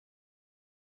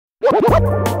Welcome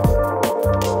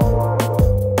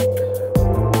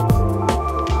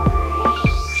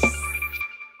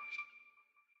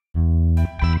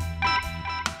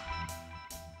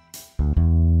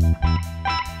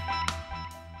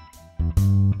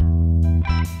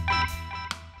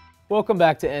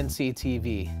back to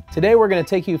NCTV. Today we're going to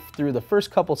take you through the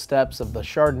first couple steps of the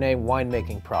Chardonnay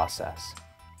winemaking process.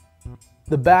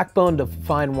 The backbone to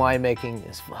fine winemaking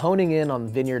is honing in on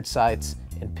vineyard sites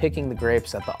and picking the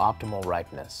grapes at the optimal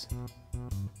ripeness.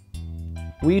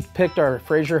 We picked our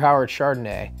Fraser Howard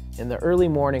Chardonnay in the early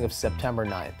morning of September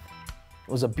 9th.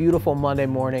 It was a beautiful Monday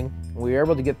morning, and we were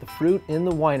able to get the fruit in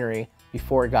the winery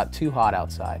before it got too hot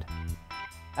outside.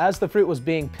 As the fruit was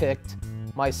being picked,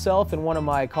 myself and one of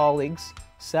my colleagues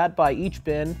sat by each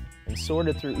bin and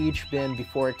sorted through each bin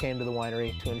before it came to the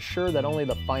winery to ensure that only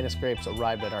the finest grapes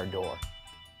arrived at our door.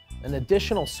 An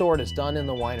additional sort is done in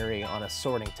the winery on a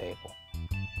sorting table.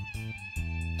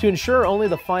 To ensure only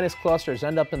the finest clusters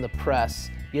end up in the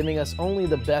press, giving us only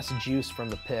the best juice from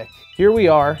the pick, here we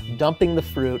are dumping the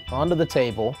fruit onto the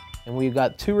table, and we've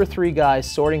got 2 or 3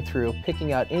 guys sorting through,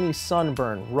 picking out any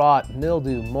sunburn, rot,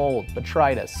 mildew, mold,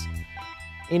 botrytis,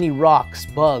 any rocks,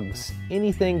 bugs,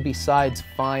 anything besides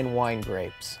fine wine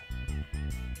grapes.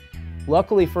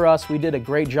 Luckily for us, we did a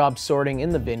great job sorting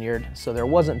in the vineyard, so there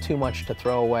wasn't too much to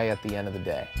throw away at the end of the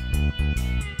day.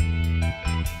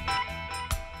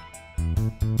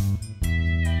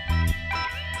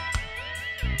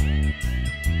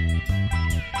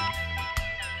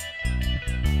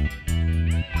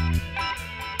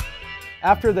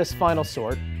 After this final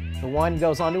sort, the wine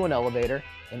goes onto an elevator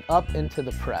and up into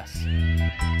the press.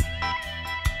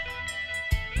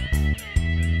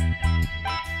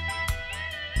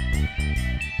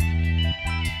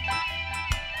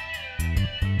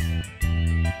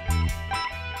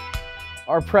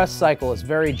 Our press cycle is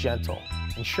very gentle,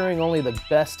 ensuring only the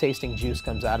best tasting juice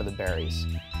comes out of the berries.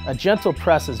 A gentle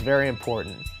press is very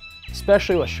important,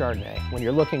 especially with Chardonnay when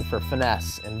you're looking for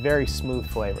finesse and very smooth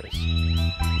flavors.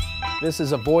 This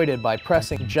is avoided by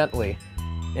pressing gently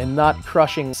and not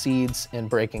crushing seeds and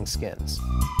breaking skins.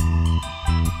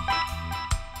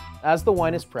 As the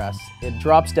wine is pressed, it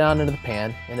drops down into the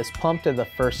pan and is pumped to the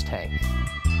first tank.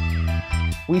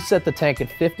 We set the tank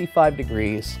at 55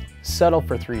 degrees, settle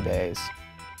for 3 days,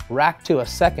 rack to a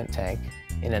second tank,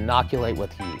 and inoculate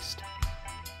with yeast.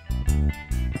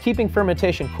 Keeping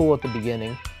fermentation cool at the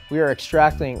beginning, we are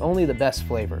extracting only the best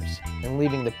flavors and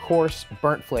leaving the coarse,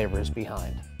 burnt flavors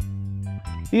behind.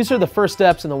 These are the first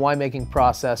steps in the winemaking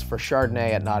process for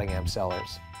Chardonnay at Nottingham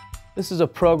Cellars. This is a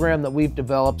program that we've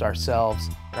developed ourselves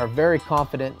and are very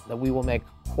confident that we will make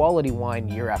quality wine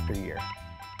year after year.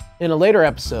 In a later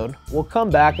episode, we'll come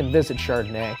back and visit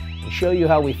Chardonnay and show you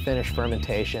how we finish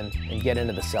fermentation and get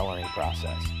into the cellaring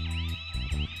process.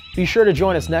 Be sure to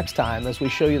join us next time as we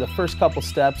show you the first couple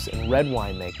steps in red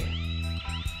winemaking.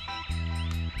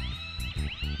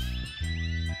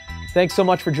 Thanks so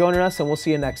much for joining us, and we'll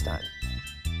see you next time.